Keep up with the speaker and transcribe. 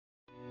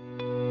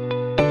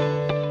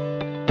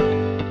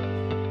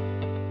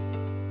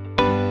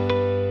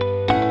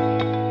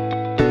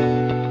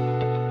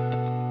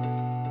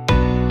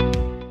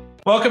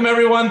Welcome,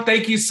 everyone.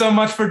 Thank you so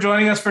much for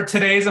joining us for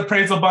today's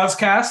Appraisal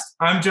Buzzcast.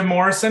 I'm Jim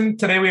Morrison.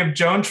 Today we have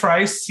Joan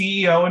Trice,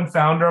 CEO and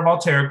founder of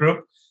Altera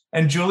Group,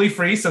 and Julie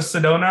Fries of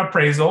Sedona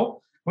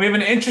Appraisal. We have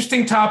an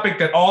interesting topic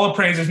that all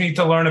appraisers need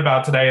to learn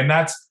about today, and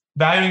that's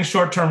valuing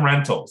short-term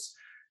rentals.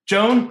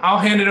 Joan, I'll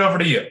hand it over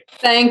to you.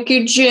 Thank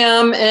you,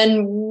 Jim,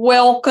 and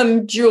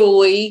welcome,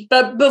 Julie.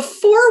 But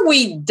before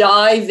we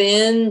dive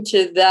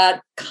into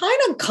that kind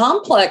of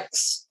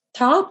complex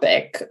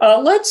topic,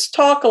 let's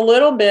talk a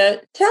little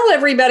bit, tell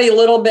everybody a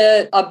little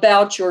bit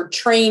about your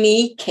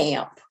trainee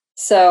camp.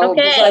 So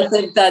I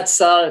think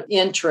that's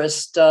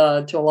interest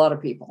to a lot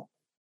of people.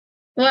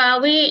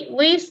 Well,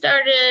 we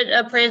started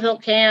appraisal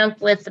camp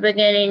with the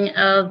beginning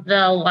of the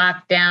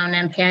lockdown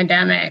and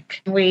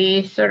pandemic.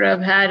 We sort of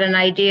had an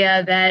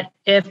idea that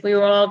if we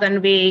were all going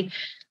to be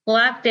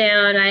locked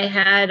down, I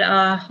had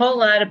a whole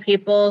lot of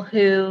people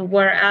who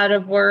were out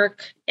of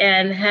work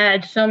and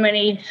had so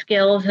many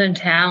skills and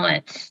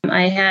talents.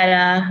 I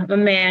had a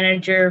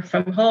manager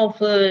from Whole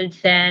Foods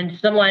and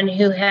someone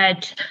who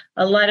had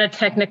a lot of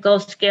technical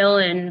skill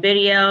in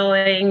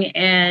videoing,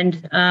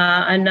 and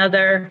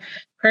another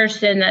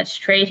person that's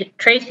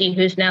Tracy,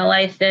 who's now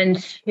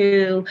licensed,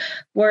 who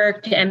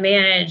worked and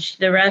managed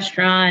the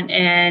restaurant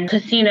and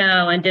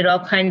casino and did all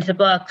kinds of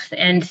books.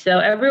 And so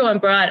everyone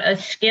brought a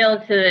skill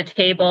to the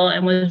table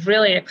and was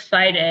really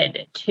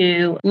excited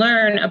to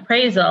learn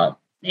appraisal.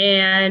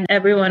 And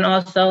everyone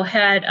also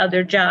had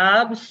other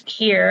jobs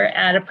here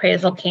at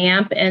appraisal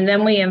camp. And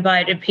then we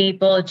invited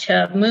people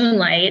to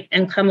moonlight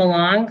and come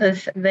along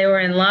because they were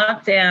in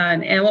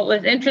lockdown. And what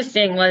was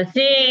interesting was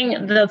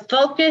seeing the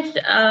focus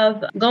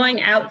of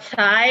going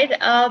outside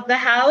of the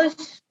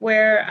house,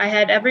 where I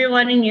had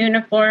everyone in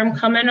uniform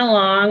coming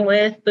along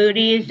with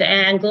booties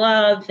and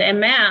gloves and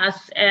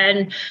masks,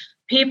 and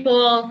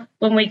people,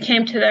 when we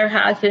came to their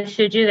houses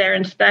to do their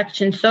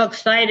inspection, so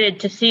excited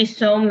to see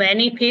so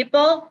many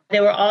people.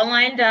 They were all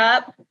lined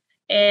up,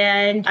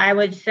 and I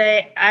would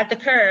say at the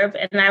curb,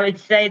 and I would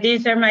say,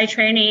 these are my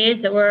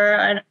trainees that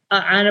were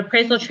on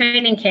appraisal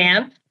training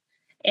camp,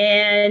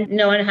 and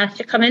no one has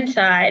to come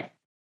inside.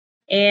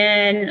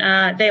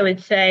 And they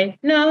would say,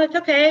 no, it's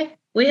okay.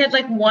 We had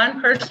like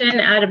one person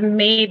out of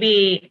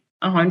maybe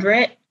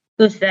 100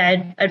 who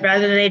said, I'd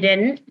rather they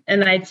didn't.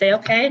 And I'd say,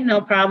 okay,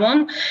 no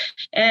problem.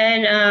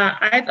 And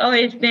I've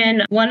always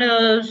been one of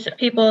those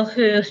people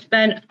who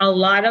spent a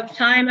lot of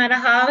time at a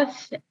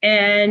house,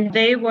 and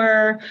they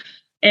were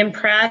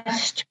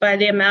impressed by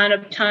the amount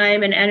of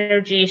time and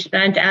energy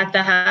spent at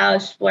the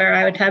house, where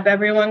I would have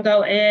everyone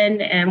go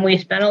in and we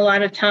spent a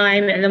lot of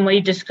time, and then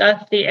we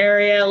discussed the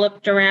area,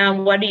 looked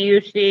around. What do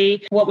you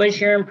see? What was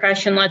your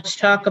impression? Let's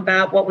talk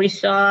about what we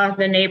saw,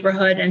 the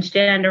neighborhood, and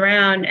stand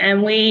around.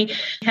 And we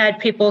had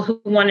people who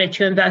wanted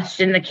to invest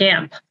in the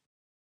camp.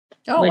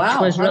 Oh,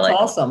 wow. That's really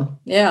awesome.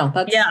 Yeah.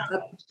 That's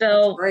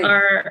So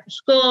our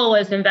school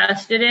was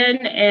invested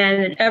in,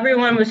 and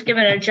everyone was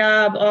given a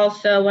job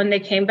also when they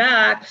came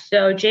back.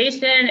 So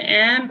Jason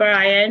and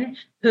Brian,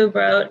 who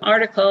wrote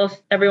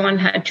articles, everyone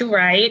had to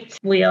write.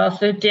 We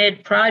also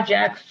did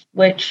projects,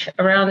 which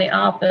around the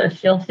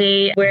office you'll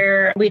see,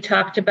 where we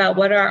talked about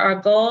what are our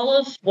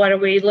goals, what are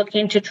we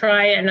looking to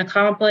try and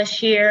accomplish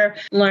here,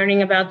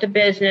 learning about the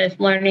business,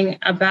 learning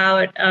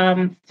about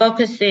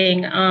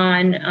focusing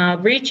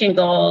on reaching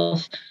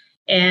goals,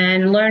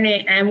 and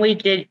learning. And we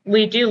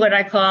do what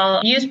I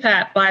call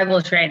USPAP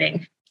Bible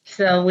training.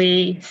 So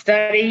we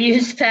study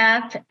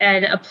USPAP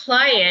and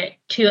apply it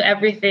to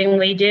everything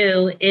we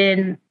do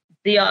in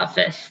the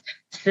office,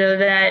 so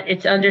that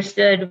it's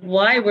understood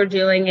why we're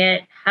doing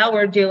it, how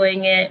we're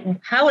doing it,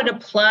 how it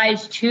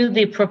applies to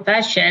the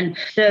profession,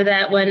 so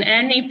that when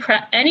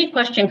any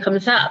question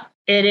comes up,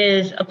 it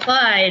is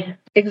applied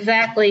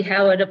exactly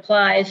how it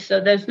applies. So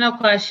there's no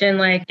question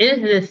like,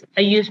 is this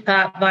a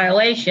USPAP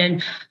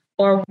violation?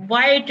 Or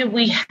why do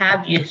we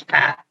have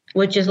USPAP?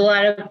 Which is a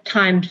lot of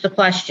times the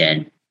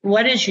question.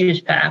 What is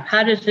USPAP?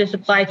 How does this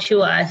apply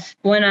to us?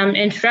 When I'm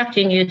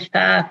instructing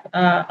USPAP,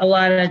 a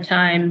lot of the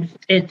times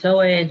it's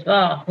always,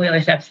 we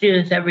always have to do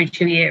this every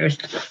 2 years.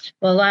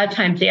 Well, a lot of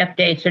times the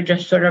updates are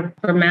just sort of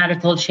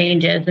grammatical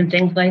changes and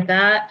things like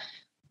that.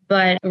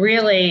 But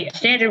really,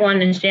 Standard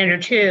 1 and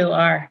Standard 2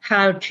 are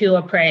how to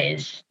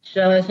appraise.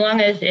 So as long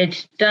as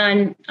it's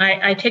done,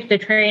 I take the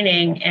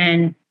training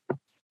and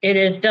it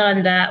is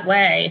done that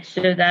way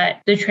so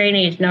that the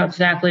trainees know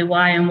exactly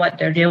why and what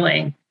they're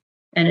doing.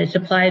 And it's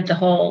applied the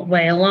whole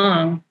way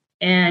along.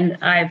 And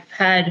I've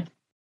had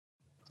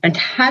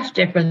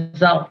fantastic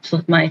results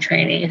with my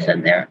trainees,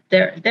 and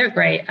they're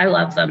great. I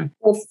love them.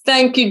 Well,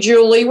 thank you,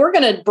 Julie. We're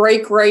going to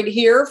break right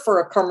here for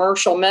a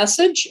commercial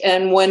message.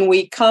 And when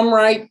we come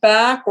right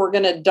back, we're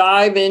going to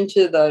dive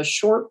into the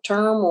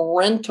short-term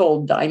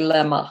rental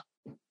dilemma.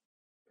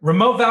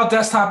 Remote Val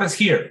Desktop is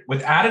here.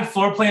 With added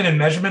floor plan and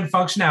measurement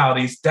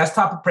functionalities,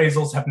 desktop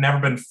appraisals have never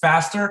been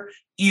faster,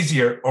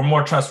 easier, or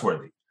more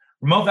trustworthy.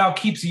 Remote Val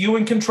keeps you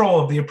in control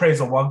of the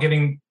appraisal while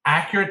getting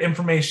accurate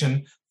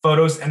information,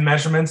 photos, and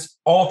measurements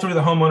all through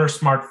the homeowner's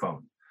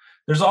smartphone.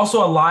 There's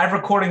also a live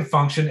recording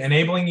function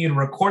enabling you to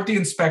record the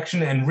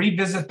inspection and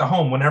revisit the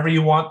home whenever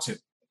you want to.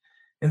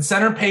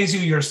 Incenter pays you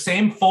your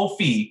same full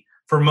fee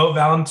for Remote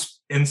Val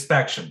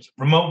inspections.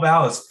 Remote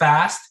Val is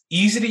fast,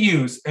 easy to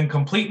use, and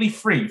completely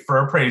free for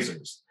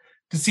appraisers.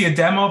 To see a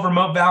demo of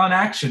Remote Val in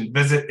action,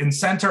 visit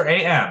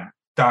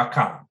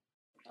incenteram.com.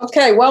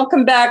 Okay,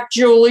 welcome back,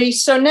 Julie.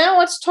 So now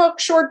let's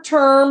talk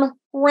short-term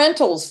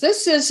rentals.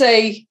 This is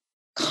a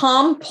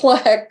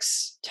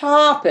complex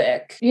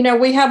topic. You know,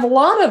 we have a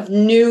lot of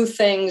new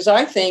things,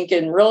 I think,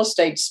 in real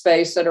estate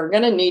space that are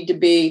going to need to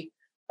be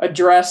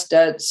addressed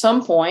at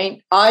some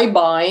point.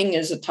 iBuying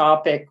is a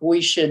topic we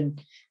should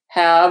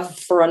have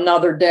for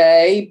another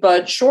day,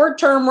 but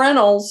short-term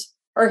rentals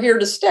are here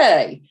to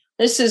stay.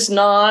 This is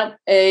not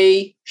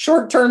a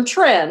short-term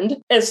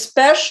trend,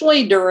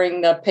 especially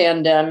during the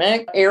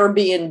pandemic.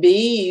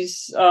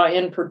 Airbnbs,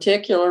 in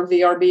particular,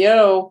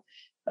 VRBO,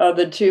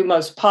 the two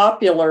most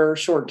popular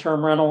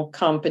short-term rental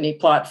company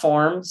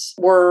platforms,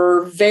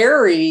 were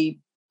very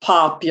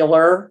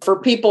popular for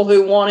people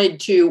who wanted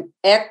to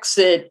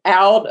exit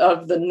out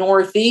of the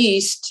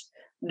Northeast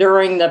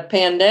during the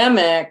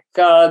pandemic.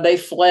 They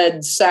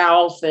fled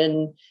south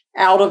and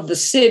out of the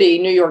city,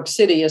 New York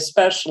City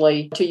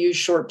especially, to use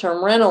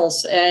short-term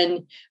rentals.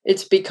 And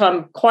it's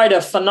become quite a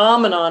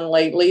phenomenon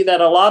lately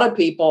that a lot of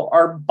people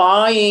are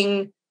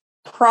buying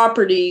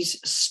properties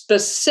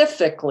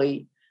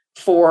specifically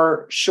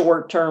for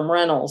short-term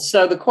rentals.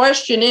 So the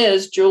question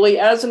is, Julie,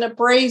 as an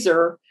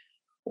appraiser,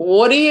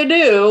 what do you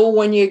do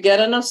when you get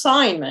an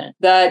assignment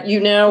that you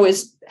know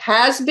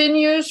has been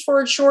used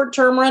for a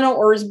short-term rental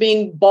or is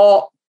being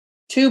bought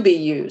to be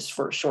used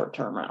for a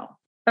short-term rental?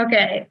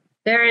 Okay.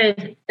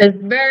 It's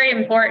very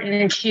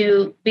important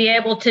to be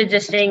able to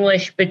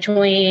distinguish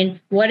between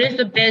what is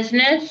a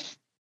business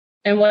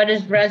and what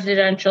is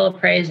residential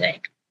appraising.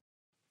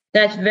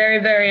 That's very,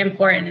 very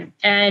important.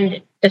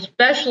 And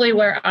especially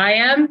where I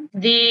am,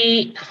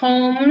 the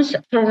homes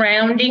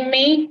surrounding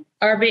me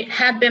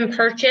have been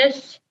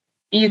purchased,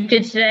 you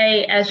could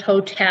say, as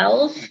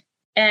hotels,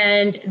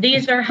 and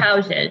these are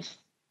houses.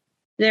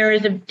 There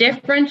is a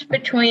difference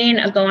between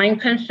a going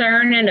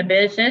concern and a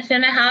business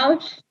in a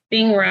house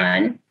being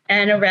run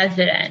and a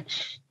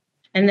residence.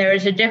 And there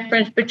is a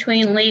difference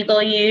between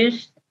legal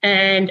use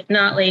and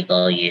not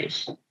legal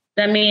use.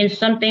 That means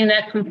something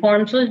that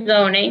conforms with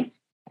zoning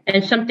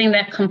and something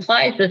that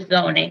complies with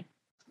zoning.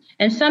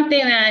 And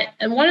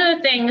one of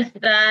the things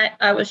that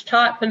I was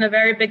taught from the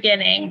very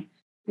beginning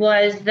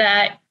was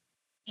that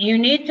you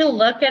need to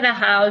look at a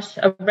house,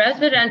 a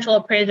residential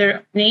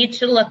appraiser needs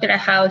to look at a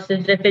house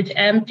as if it's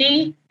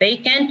empty,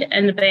 vacant,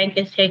 and the bank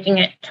is taking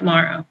it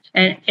tomorrow.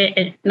 And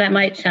that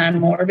might sound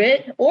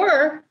morbid,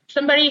 or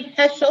somebody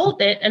has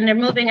sold it and they're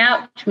moving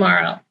out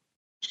tomorrow.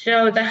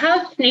 So the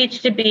house needs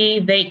to be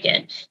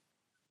vacant.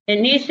 It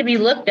needs to be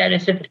looked at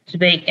as if it's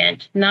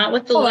vacant, not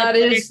with the. Well, that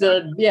is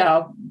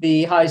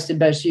the highest and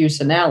best use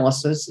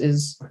analysis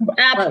is.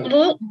 Absolutely.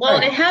 Right. Well,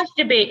 right. It has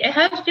to be. It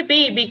has to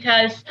be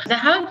because the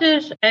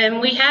houses, and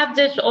we have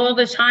this all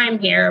the time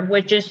here,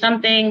 which is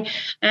something,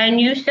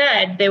 and you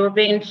said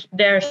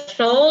they're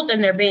sold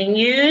and they're being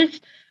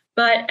used.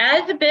 But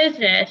as a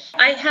business,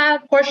 I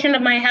have a portion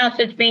of my house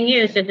that's being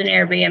used as an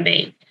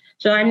Airbnb.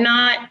 So I'm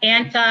not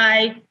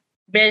anti-business.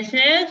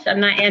 I'm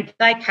not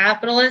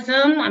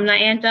anti-capitalism. I'm not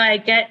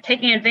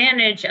taking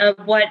advantage of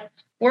what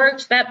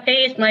works, that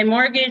pays my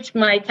mortgage,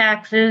 my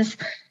taxes,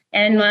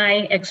 and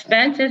my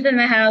expenses in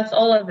the house,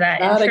 all of that.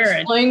 That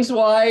insurance. Explains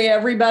why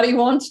everybody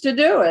wants to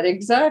do it.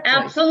 Exactly.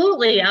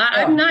 Absolutely.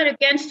 I'm not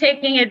against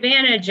taking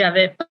advantage of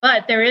it,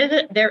 but there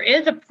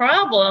is a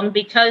problem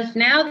because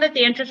now that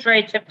the interest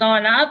rates have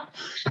gone up,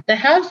 the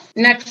house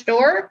next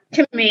door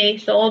to me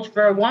sold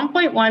for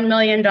 $1.1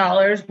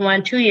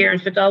 million 2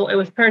 years ago. It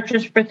was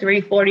purchased for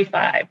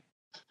 $345,000.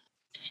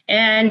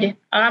 And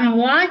I'm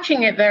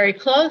watching it very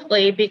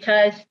closely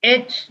because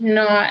it's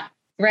not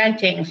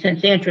renting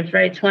since the interest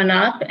rates went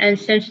up and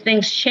since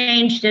things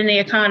changed in the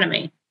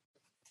economy.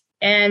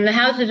 And the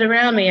houses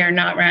around me are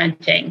not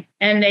renting.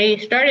 And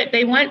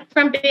they went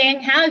from being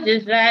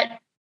houses that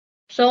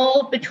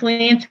sold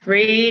between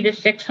 $300,000 to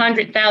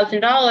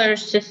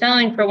 $600,000 to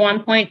selling for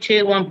 $1.2,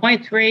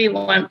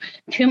 $1.3,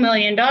 $2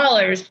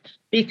 million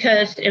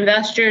because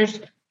investors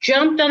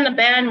jumped on the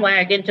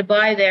bandwagon to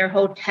buy their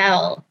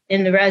hotel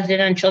in the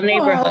residential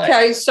neighborhood. Oh,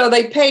 okay, so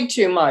they paid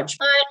too much.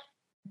 But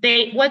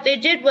what they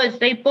did was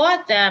they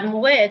bought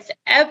them with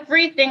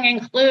everything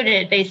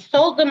included. They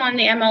sold them on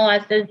the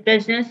MLS as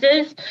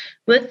businesses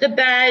with the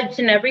beds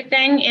and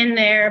everything in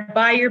there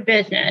by your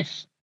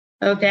business.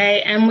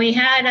 Okay. And we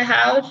had a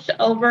house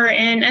over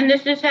and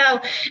this is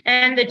how,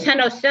 and the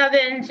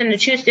 1007s and the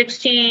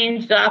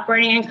 216s, the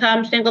operating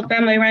income, single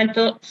family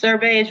rental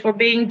surveys were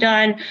being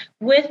done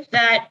with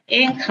that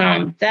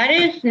income. That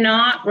is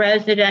not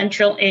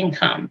residential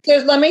income.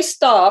 Because let me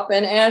stop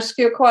and ask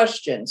you a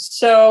question.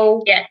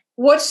 So yes.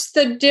 What's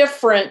the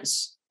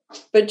difference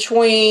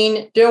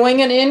between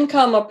doing an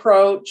income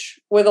approach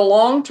with a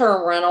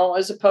long-term rental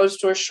as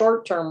opposed to a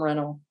short-term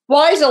rental?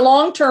 Why is a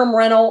long-term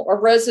rental a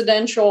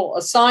residential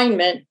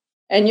assignment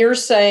and you're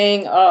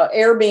saying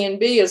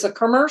Airbnb is a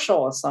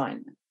commercial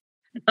assignment?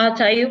 I'll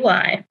tell you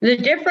why. The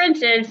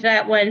difference is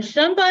that when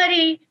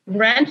somebody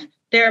rents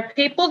There are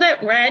people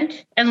that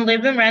rent and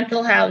live in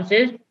rental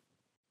houses,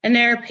 and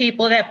there are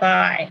people that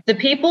buy. The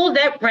people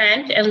that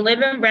rent and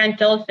live in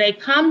rentals, they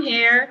come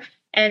here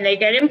and they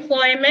get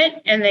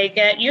employment and they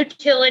get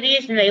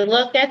utilities and they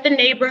look at the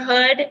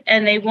neighborhood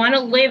and they want to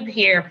live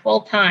here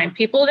full time.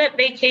 People that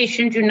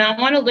vacation do not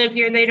want to live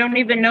here. They don't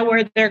even know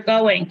where they're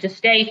going to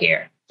stay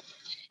here.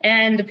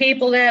 And the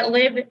people that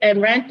live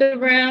and rent the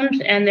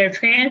rooms and they're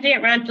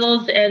transient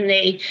rentals and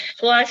they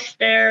flush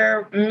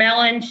their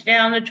melons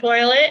down the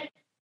toilet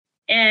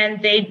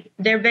and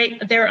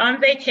they're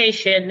on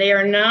vacation. They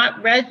are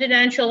not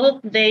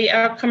residential. They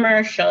are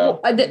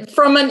commercial.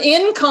 From an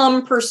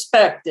income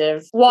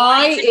perspective,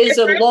 why is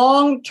a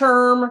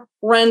long-term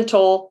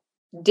rental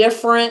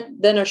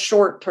different than a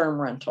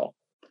short-term rental?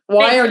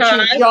 Why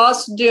aren't you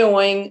just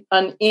doing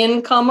an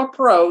income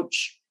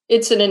approach?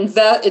 It's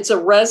a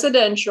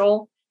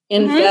residential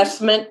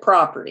investment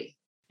property.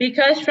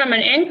 Because from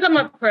an income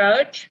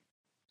approach,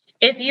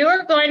 if you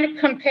are going to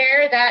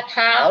compare that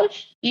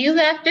house, you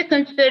have to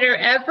consider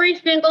every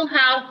single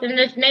house in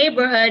this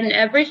neighborhood and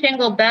every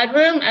single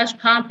bedroom as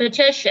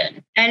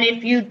competition. And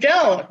if you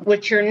don't,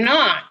 which you're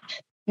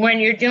not, when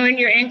you're doing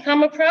your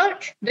income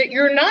approach, that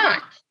you're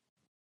not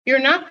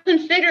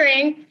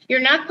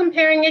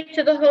comparing it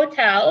to the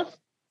hotels,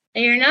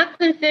 and you're not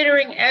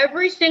considering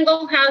every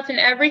single house and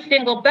every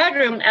single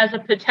bedroom as a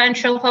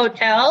potential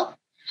hotel,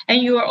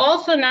 and you are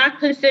also not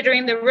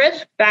considering the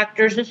risk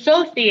factors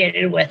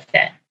associated with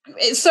it.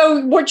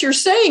 So what you're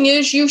saying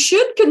is you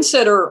should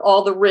consider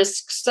all the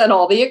risks and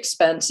all the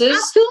expenses.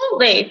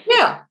 Absolutely.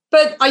 Yeah,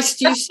 but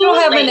you still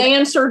haven't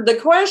answered the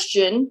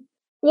question.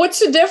 What's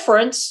the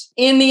difference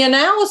in the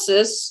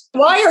analysis?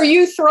 Why are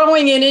you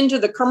throwing it into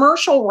the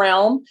commercial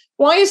realm?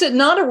 Why is it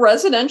not a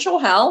residential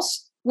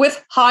house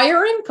with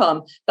higher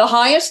income? The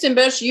highest and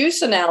best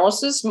use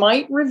analysis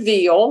might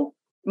reveal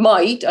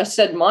that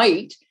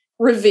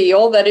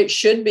it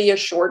should be a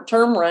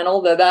short-term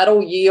rental,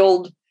 that'll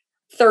yield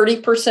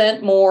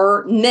 30%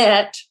 more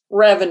net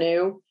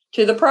revenue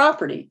to the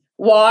property.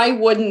 Why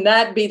wouldn't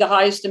that be the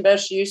highest and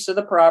best use of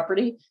the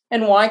property?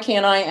 And why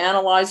can't I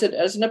analyze it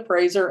as an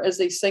appraiser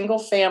as a single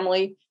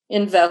family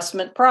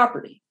investment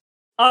property?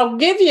 I'll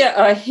give you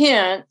a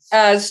hint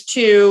as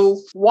to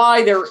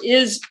why there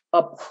is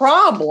a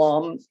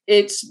problem.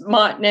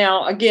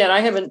 Now, again, I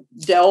haven't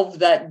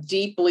delved that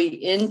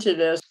deeply into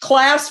this.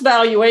 Class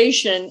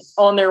Valuation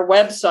on their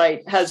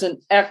website has an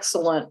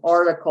excellent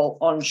article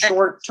on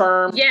short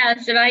term.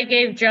 Yes, and I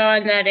gave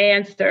John that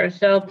answer.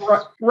 So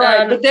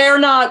right, but they're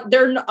not.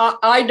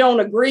 I don't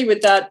agree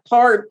with that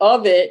part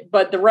of it,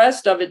 but the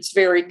rest of it's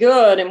very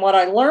good. And what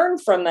I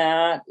learned from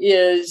that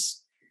is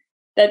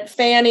that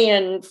Fannie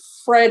and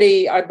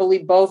Freddie, I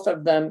believe both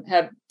of them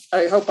have,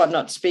 I hope I'm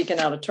not speaking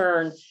out of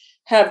turn,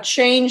 have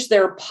changed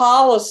their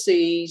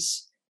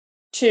policies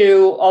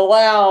to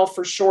allow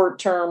for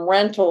short-term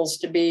rentals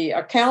to be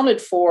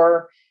accounted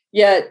for,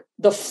 yet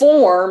the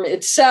form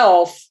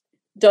itself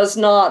does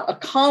not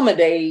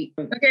accommodate.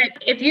 Okay,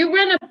 if you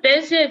run a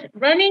business,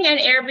 running an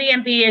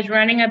Airbnb is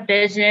running a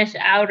business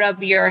out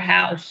of your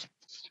house.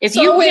 It's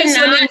an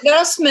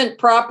investment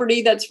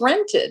property that's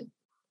rented.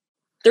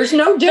 There's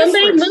no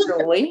difference,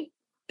 Julie.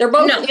 They're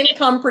both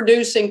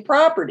income-producing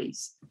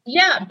properties.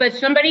 Yeah, but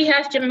somebody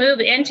has to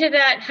move into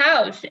that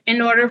house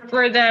in order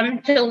for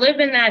them to live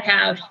in that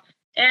house.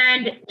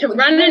 And to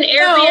run an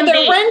Airbnb... No,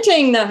 they're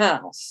renting the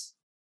house.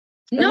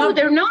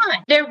 They're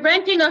not. They're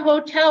renting a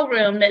hotel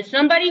room that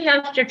somebody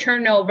has to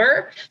turn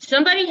over.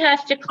 Somebody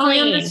has to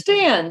clean. I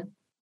understand.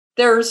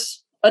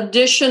 There's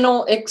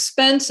additional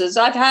expenses.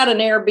 I've had an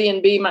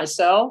Airbnb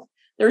myself.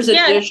 There's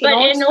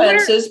additional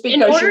expenses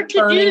because you're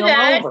turning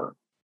them over.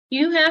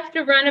 You have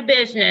to run a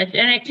business,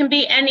 and it can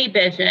be any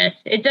business.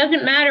 It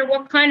doesn't matter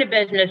what kind of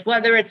business,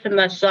 whether it's a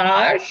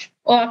massage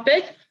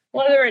office,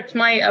 whether it's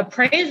my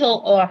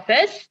appraisal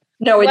office.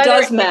 No, it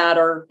does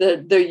matter.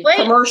 The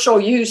commercial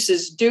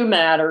uses do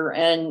matter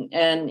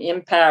and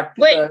impact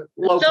the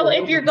local. So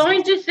if you're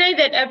going to say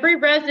that every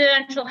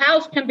residential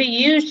house can be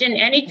used in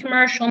any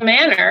commercial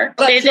manner.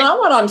 That's not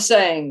what I'm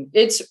saying.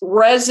 It's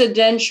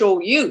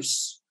residential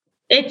use.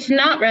 It's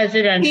not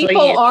residential.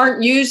 People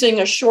aren't using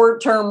a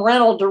short-term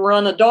rental to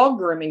run a dog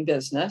grooming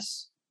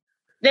business.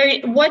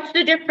 What's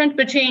the difference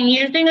between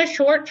using a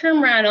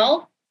short-term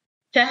rental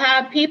to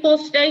have people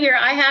stay here?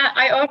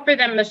 I offer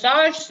them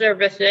massage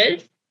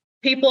services.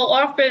 People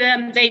offer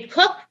them, they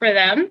cook for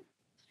them.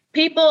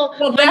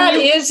 That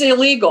is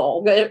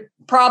illegal,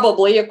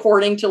 probably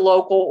according to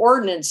local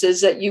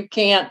ordinances, that you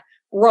can't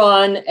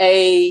run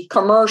a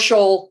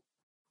commercial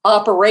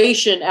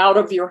operation out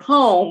of your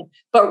home,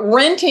 but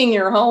renting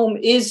your home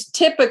is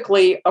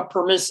typically a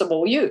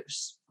permissible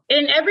use.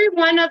 In every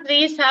one of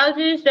these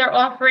houses, they're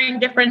offering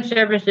different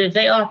services.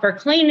 They offer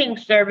cleaning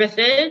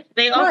services.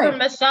 They offer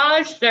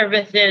massage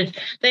services.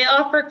 They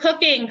offer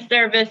cooking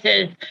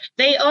services.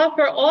 They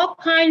offer all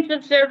kinds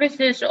of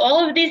services to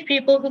all of these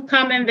people who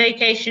come and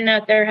vacation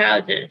at their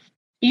houses.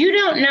 You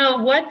don't know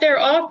what they're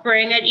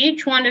offering at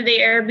each one of the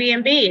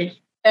Airbnbs.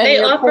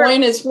 And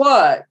point is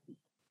what?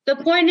 The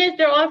point is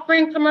they're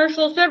offering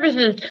commercial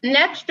services.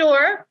 Next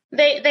door,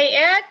 They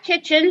add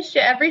kitchens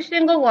to every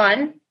single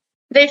one.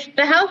 The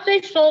house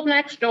they sold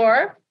next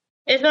door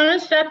is on a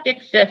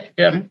septic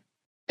system.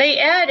 They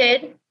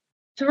added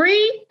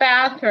 3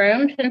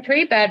 bathrooms and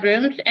 3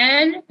 bedrooms,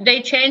 and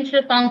they changed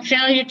the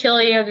functional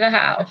utility of the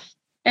house.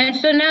 And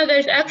so now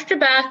there's extra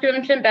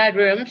bathrooms and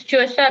bedrooms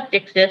to a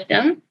septic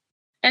system.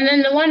 And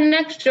then the one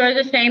next door,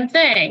 the same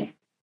thing.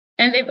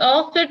 And they've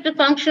altered the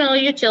functional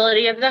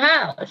utility of the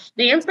house.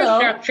 The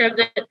infrastructure of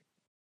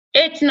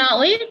it's not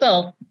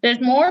legal.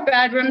 There's more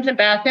bedrooms and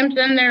bathrooms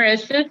than there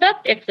is to the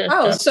septic system.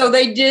 Oh, so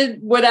they did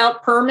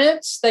without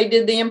permits? They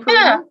did the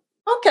improvement?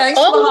 Yeah. Okay,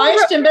 so the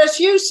highest and best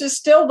use is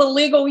still the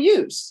legal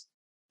use.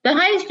 The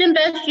highest and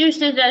best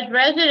use is as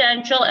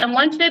residential, and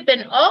once they've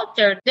been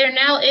altered, they're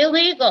now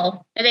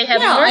illegal. And they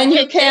have more and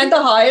you can't,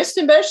 the highest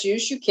and best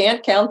use, you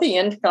can't count the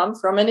income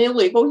from an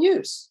illegal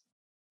use.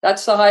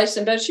 That's the highest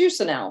and best use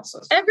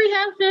analysis. Every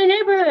house in the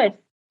neighborhood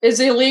is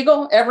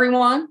illegal,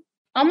 everyone?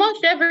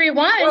 Almost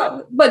everyone.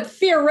 Well, but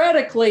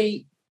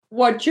theoretically,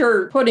 what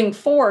you're putting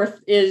forth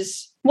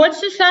is...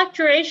 What's the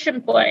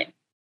saturation point?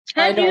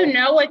 How do you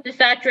know what the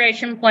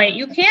saturation point?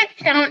 You can't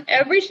count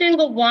every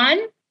single one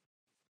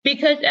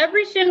because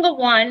every single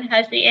one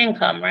has the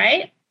income,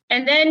 right?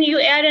 And then you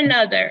add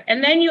another,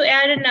 and then you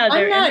add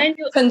another. I'm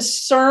not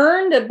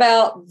concerned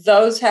about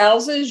those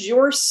houses.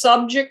 Your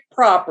subject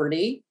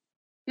property,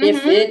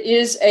 if it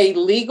is a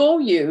legal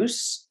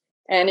use,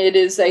 and it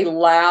is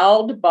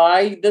allowed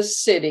by the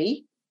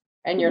city,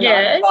 and you're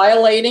not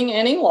violating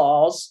any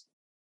laws,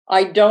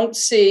 I don't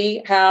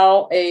see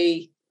how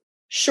a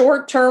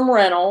short-term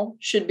rental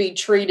should be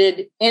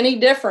treated any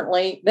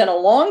differently than a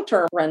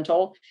long-term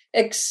rental,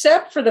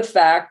 except for the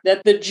fact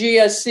that the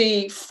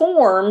GSE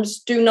forms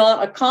do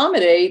not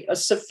accommodate a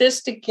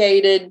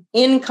sophisticated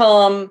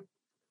income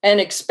and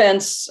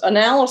expense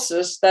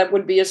analysis that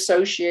would be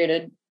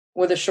associated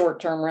with a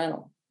short-term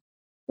rental.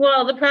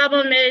 Well, the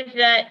problem is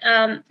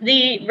that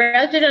the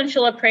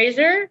residential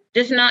appraiser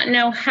does not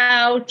know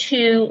how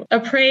to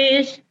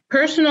appraise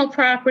personal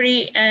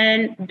property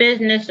and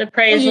business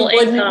appraisal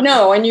income.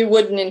 No, and you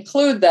wouldn't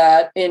include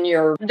that in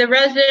your... The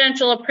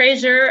residential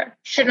appraiser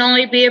should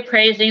only be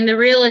appraising the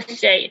real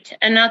estate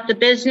and not the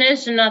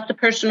business and not the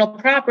personal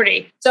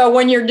property. So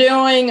when you're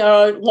doing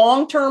a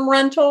long-term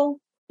rental,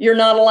 you're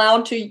not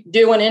allowed to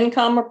do an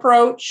income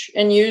approach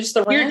and use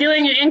the rent? You're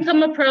doing an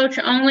income approach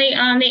only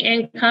on the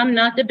income,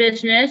 not the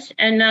business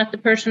and not the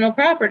personal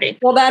property.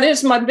 Well, that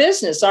is my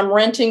business. I'm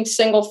renting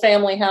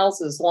single-family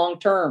houses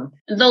long-term.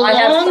 I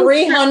have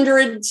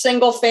 300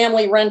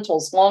 single-family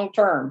rentals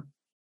long-term.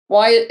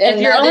 Why? And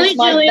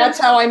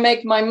that's how I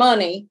make my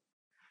money.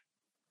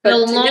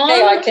 But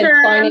today I can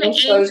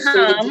finance those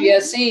through the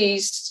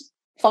GSEs.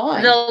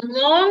 Fine. The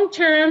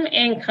long-term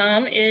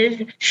income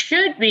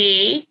should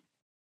be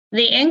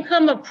the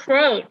income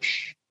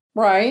approach,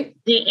 right?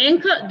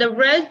 The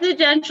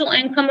residential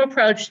income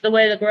approach, the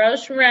way the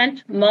gross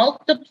rent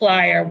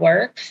multiplier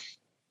works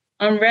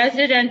on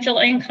residential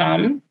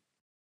income,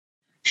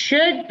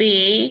 should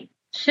be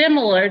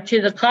similar to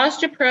the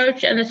cost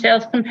approach and the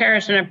sales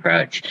comparison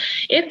approach.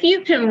 If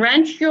you can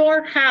rent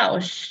your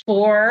house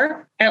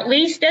for at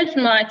least as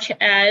much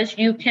as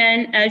you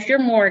can as your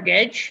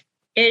mortgage,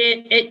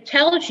 it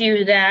tells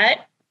you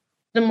that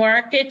the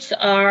markets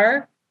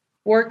are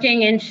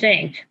working in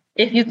sync.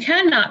 If you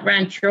cannot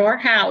rent your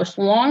house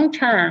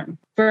long-term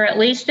for at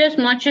least as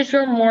much as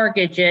your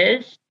mortgage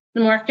is, the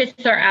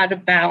markets are out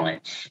of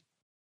balance.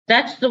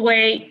 That's the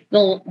way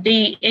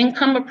the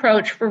income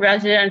approach for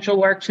residential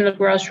works in the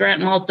gross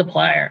rent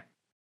multiplier.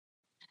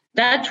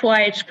 That's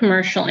why it's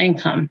commercial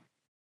income.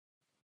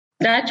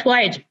 That's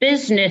why it's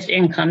business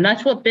income.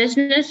 That's what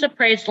business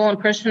appraisal and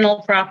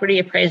personal property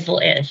appraisal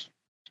is.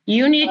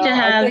 You need to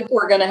have... I think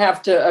we're going to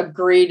have to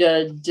agree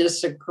to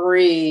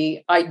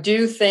disagree. I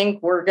do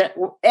think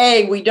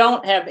we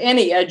don't have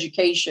any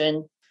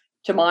education,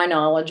 to my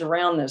knowledge,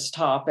 around this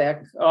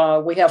topic.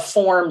 We have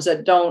forms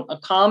that don't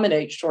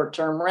accommodate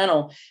short-term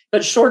rental,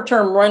 but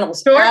short-term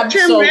rentals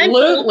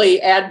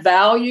absolutely add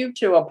value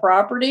to a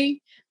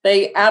property.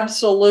 They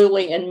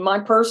absolutely, in my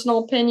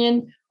personal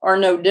opinion, are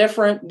no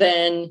different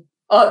than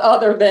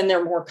other than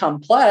they're more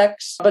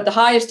complex, but the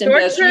highest and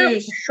best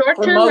use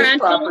for most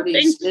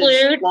properties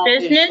include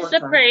business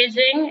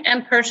appraising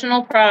and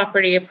personal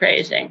property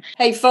appraising.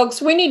 Hey,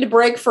 folks, we need to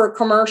break for a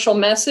commercial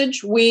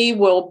message. We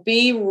will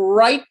be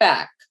right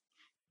back.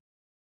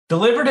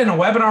 Delivered in a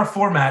webinar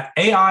format,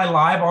 AI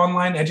live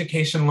online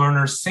education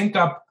learners sync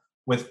up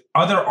with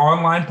other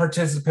online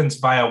participants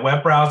via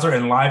web browser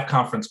and live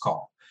conference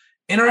call.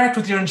 Interact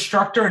with your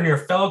instructor and your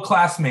fellow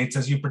classmates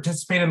as you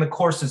participate in the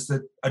courses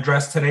that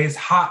address today's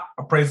hot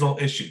appraisal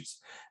issues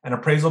and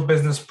appraisal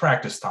business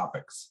practice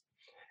topics.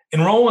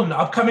 Enroll in an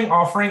upcoming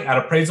offering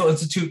at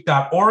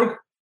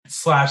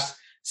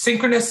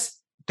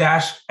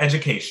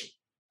appraisalinstitute.org/synchronous-education.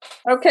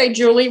 Okay,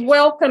 Julie,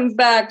 welcome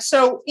back.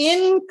 So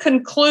in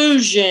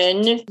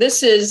conclusion,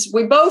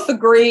 we both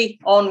agree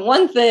on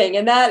one thing,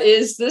 and that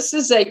is this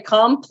is a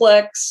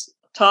complex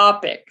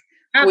topic.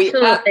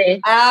 Absolutely.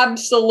 We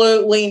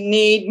absolutely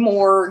need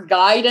more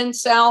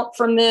guidance out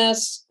from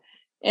this.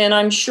 And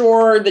I'm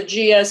sure the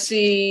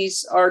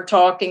GSEs are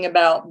talking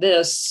about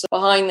this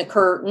behind the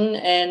curtain,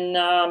 and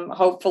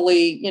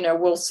hopefully,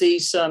 we'll see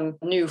some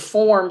new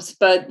forms.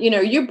 But,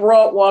 you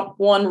brought up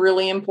one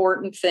really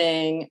important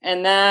thing,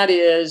 and that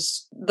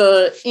is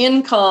the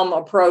income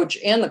approach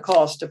and the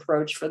cost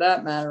approach, for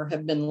that matter,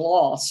 have been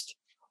lost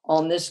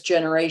on this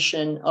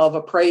generation of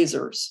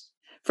appraisers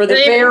for the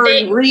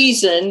very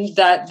reason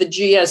that the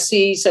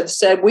GSEs have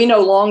said we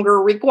no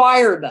longer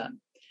require them.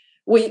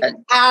 We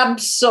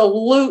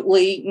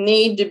absolutely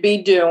need to be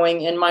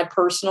doing, in my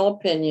personal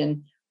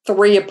opinion,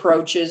 3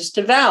 approaches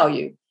to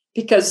value,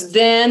 because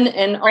then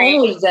and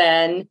only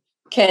then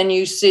can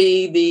you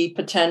see the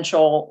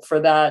potential for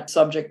that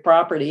subject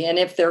property. And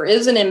if there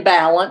is an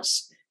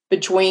imbalance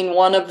between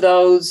one of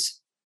those,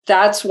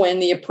 that's when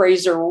the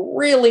appraiser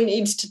really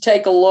needs to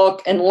take a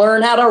look and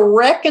learn how to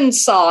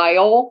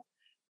reconcile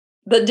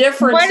the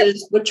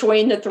differences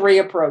between the 3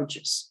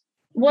 approaches.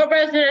 What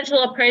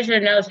residential appraiser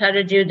knows how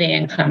to do the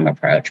income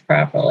approach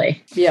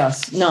properly?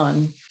 Yes,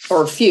 none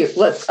or few.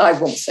 I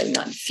won't say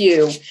none,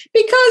 few,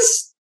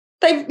 because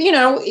they've,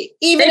 even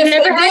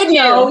if they did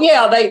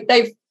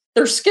know,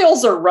 their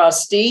skills are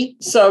rusty.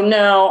 So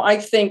no, I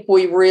think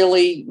we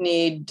really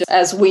need,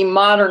 as we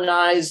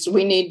modernize,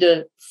 we need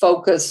to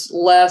focus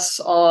less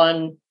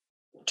on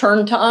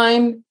turn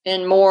time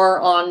and more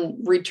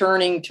on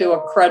returning to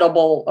a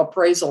credible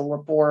appraisal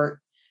report.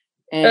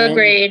 And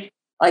agreed.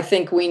 I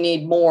think we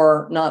need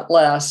more, not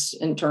less,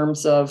 in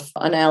terms of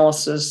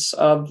analysis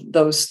of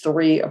those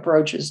 3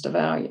 approaches to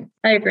value.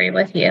 I agree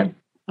with you.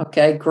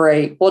 Okay,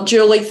 great. Well,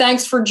 Julie,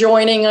 thanks for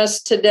joining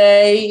us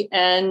today.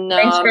 And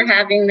thanks for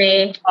having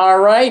me. All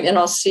right. And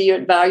I'll see you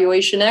at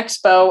Valuation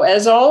Expo,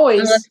 as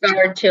always. I look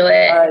forward to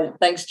it. All right.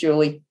 Thanks,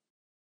 Julie.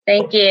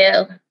 Thank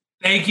you.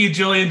 Thank you,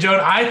 Julie and Joan.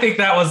 I think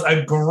that was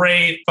a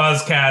great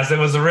buzzcast. It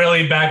was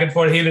really back and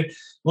forth heated.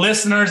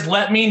 Listeners,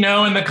 let me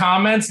know in the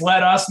comments.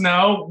 Let us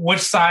know which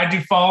side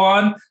you fall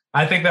on.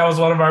 I think that was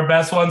one of our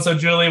best ones. So,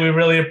 Julie, we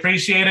really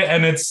appreciate it.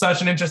 And it's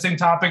such an interesting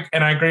topic.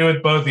 And I agree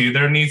with both of you.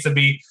 There needs to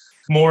be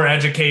more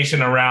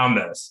education around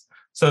this.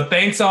 So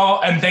thanks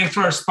all. And thanks to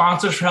our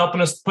sponsors for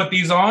helping us put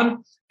these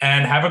on.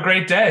 And have a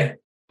great day.